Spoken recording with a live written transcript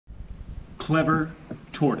Clever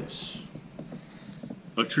Tortoise.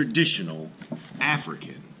 A traditional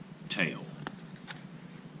African tale.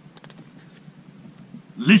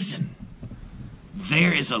 Listen,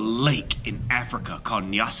 there is a lake in Africa called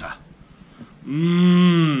Nyassa.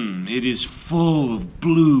 It is full of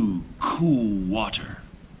blue, cool water.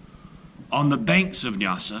 On the banks of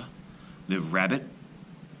Nyassa live rabbit,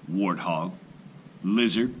 warthog,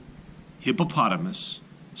 lizard, hippopotamus,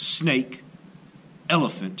 snake,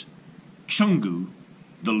 elephant, chungu,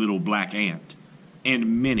 the little black ant,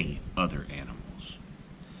 and many other animals.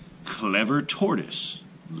 Clever Tortoise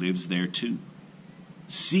lives there too.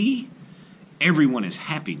 See, everyone is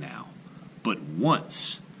happy now, but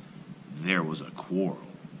once there was a quarrel.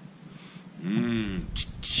 It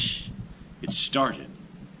started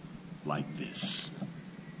like this.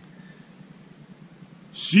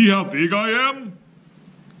 See how big I am?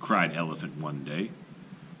 Cried Elephant one day.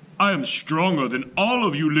 I am stronger than all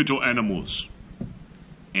of you little animals.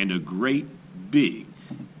 And a great big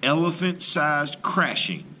elephant-sized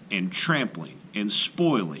crashing and trampling and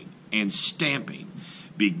spoiling and stamping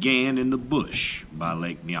began in the bush by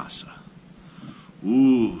Lake Nyassa.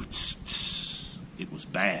 Ooh, it was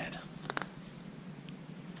bad.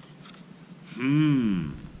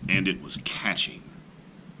 And it was catching.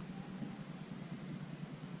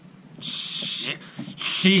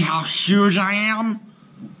 See how huge I am?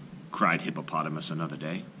 Cried Hippopotamus another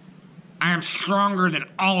day. I am stronger than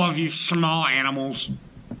all of you small animals.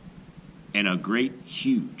 And a great,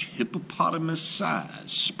 huge hippopotamus-sized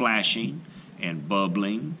splashing and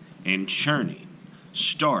bubbling and churning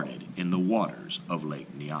started in the waters of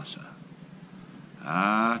Lake Nyassa.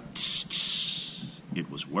 It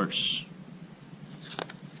was worse.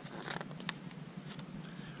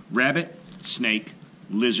 Rabbit, snake,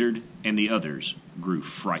 lizard, and the others grew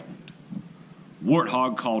frightened.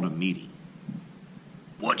 Warthog called a meeting.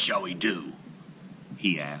 What shall we do?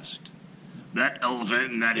 He asked. That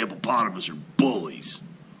elephant and that hippopotamus are bullies.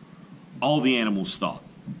 All the animals thought.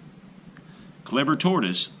 Clever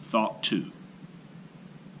Tortoise thought too.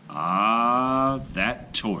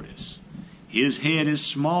 That tortoise. His head is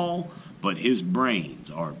small, but his brains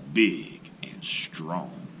are big and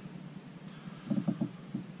strong.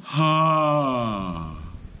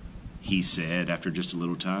 He said after just a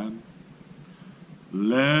little time.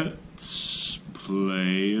 Let's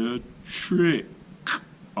play a trick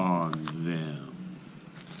on them.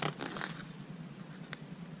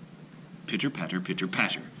 Pitter patter, pitter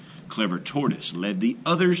patter. Clever Tortoise led the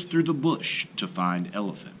others through the bush to find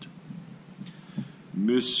Elephant.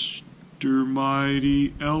 Mr.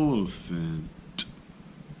 Mighty Elephant,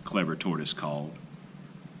 Clever Tortoise called.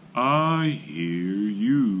 I hear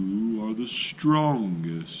you are the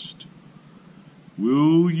strongest.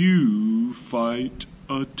 Will you fight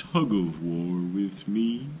a tug-of-war with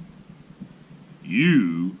me?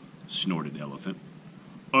 You, snorted Elephant,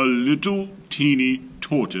 a little teeny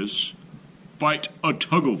tortoise, fight a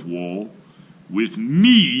tug-of-war with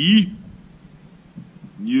me?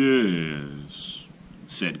 Yes,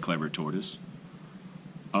 said Clever Tortoise.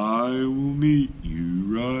 I will meet you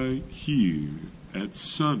right here at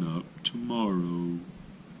sunup tomorrow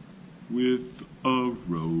with a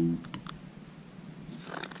rope.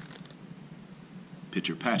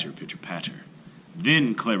 Pitter patter, pitter patter.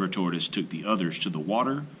 Then Clever Tortoise took the others to the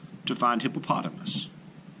water to find Hippopotamus.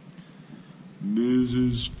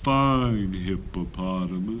 Mrs. Fine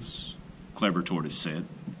Hippopotamus, Clever Tortoise said,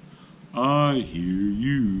 I hear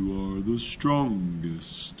you are the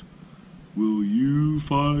strongest. Will you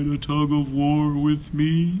fight a tug-of-war with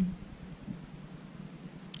me?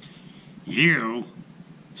 You,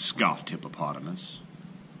 scoffed Hippopotamus.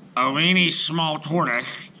 a weeny small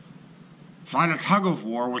tortoise, fight a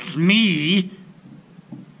tug-of-war with me?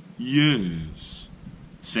 Yes,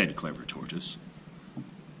 said Clever Tortoise.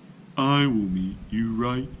 I will meet you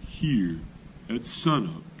right here at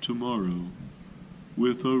sunup tomorrow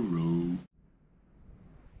with a rope.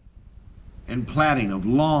 And plaiting of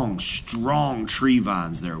long, strong tree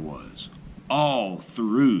vines there was, all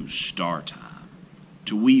through star time,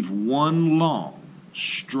 to weave one long,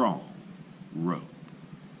 strong rope.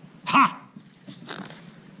 Ha!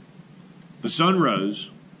 The sun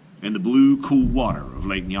rose, and the blue, cool water of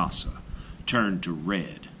Lake Nyassa turned to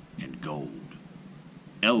red and gold.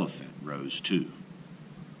 Elephant rose too.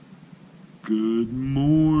 Good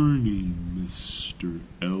morning, Mr.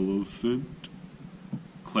 Elephant,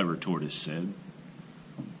 Clever Tortoise said.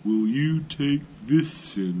 Will you take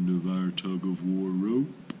this end of our tug-of-war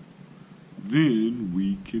rope? Then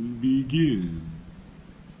we can begin.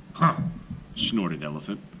 Huh, snorted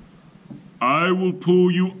Elephant. I will pull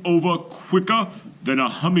you over quicker than a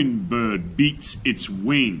hummingbird beats its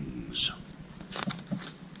wings.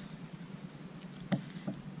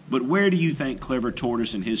 But where do you think Clever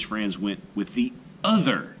Tortoise and his friends went with the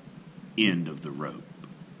other end of the rope?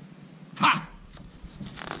 Ha!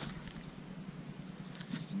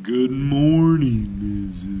 Good morning,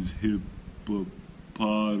 Mrs.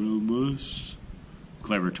 Hippopotamus,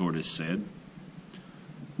 Clever Tortoise said.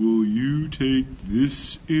 Will you take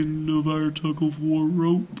this end of our tug-of-war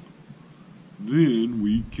rope? Then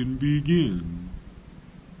we can begin.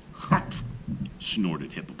 Humph!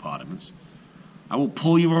 Snorted Hippopotamus. I will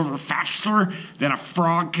pull you over faster than a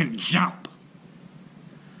frog can jump.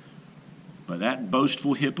 But that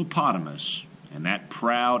boastful hippopotamus and that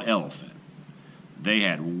proud elephant, they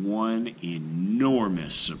had one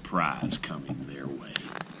enormous surprise coming their way.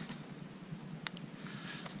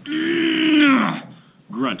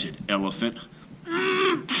 Grunted Elephant.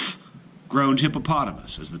 Groaned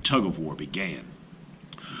Hippopotamus as the tug-of-war began.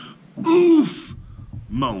 Oof!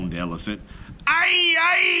 Moaned Elephant. Aye,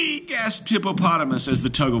 aye! Gasped Hippopotamus as the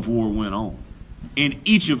tug-of-war went on. And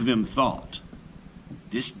each of them thought,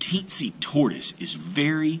 this teensy tortoise is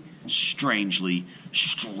very strangely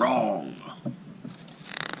strong.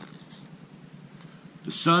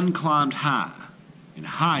 The sun climbed high and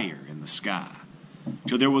higher in the sky,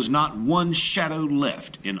 till there was not one shadow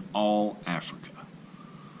left in all Africa.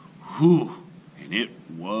 Whew, and it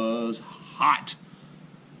was hot.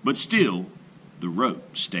 But still, the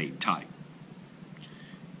rope stayed tight.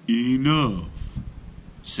 Enough,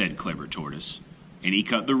 said Clever Tortoise, and he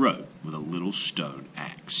cut the rope with a little stone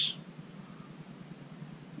axe.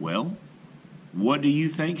 Well, what do you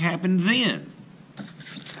think happened then?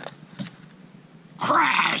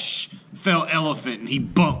 Crash! Fell Elephant, and he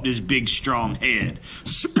bumped his big strong head.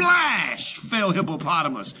 Splash! Fell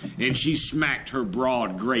Hippopotamus, and she smacked her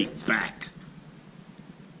broad great back.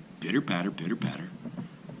 Pitter patter, pitter patter.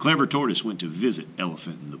 Clever Tortoise went to visit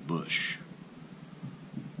Elephant in the bush.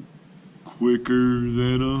 Quicker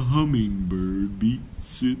than a hummingbird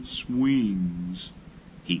beats its wings,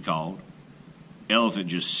 he called. Elephant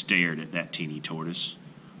just stared at that teeny tortoise.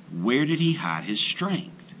 Where did he hide his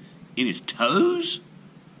strength? In his toes?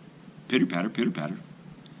 Pitter patter, pitter patter.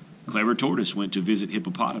 Clever Tortoise went to visit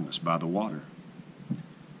Hippopotamus by the water.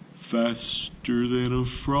 Faster than a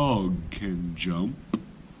frog can jump,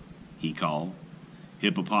 he called.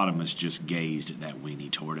 Hippopotamus just gazed at that weeny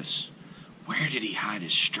tortoise. Where did he hide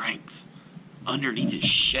his strength? Underneath his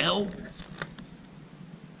shell?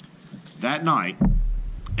 That night,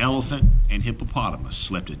 Elephant and Hippopotamus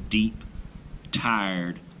slept a deep,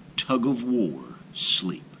 tired, tug-of-war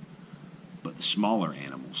sleep. But the smaller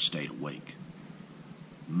animals stayed awake.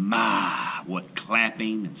 My, what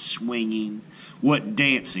clapping and swinging, what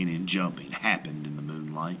dancing and jumping happened in the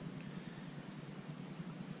moonlight.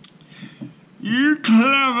 You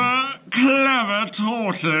clever, clever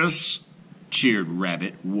tortoise, cheered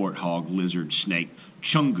Rabbit, Warthog, Lizard, Snake,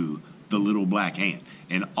 Chungu, the little black ant,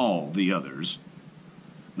 and all the others.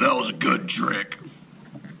 That was a good trick.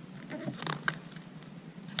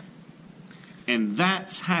 And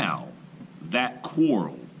that's how that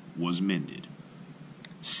quarrel was mended.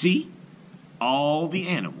 See, all the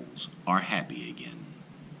animals are happy again.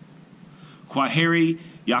 Kwaheri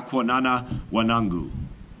yakwanana wanangu.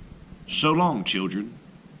 So long, children,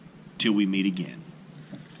 till we meet again.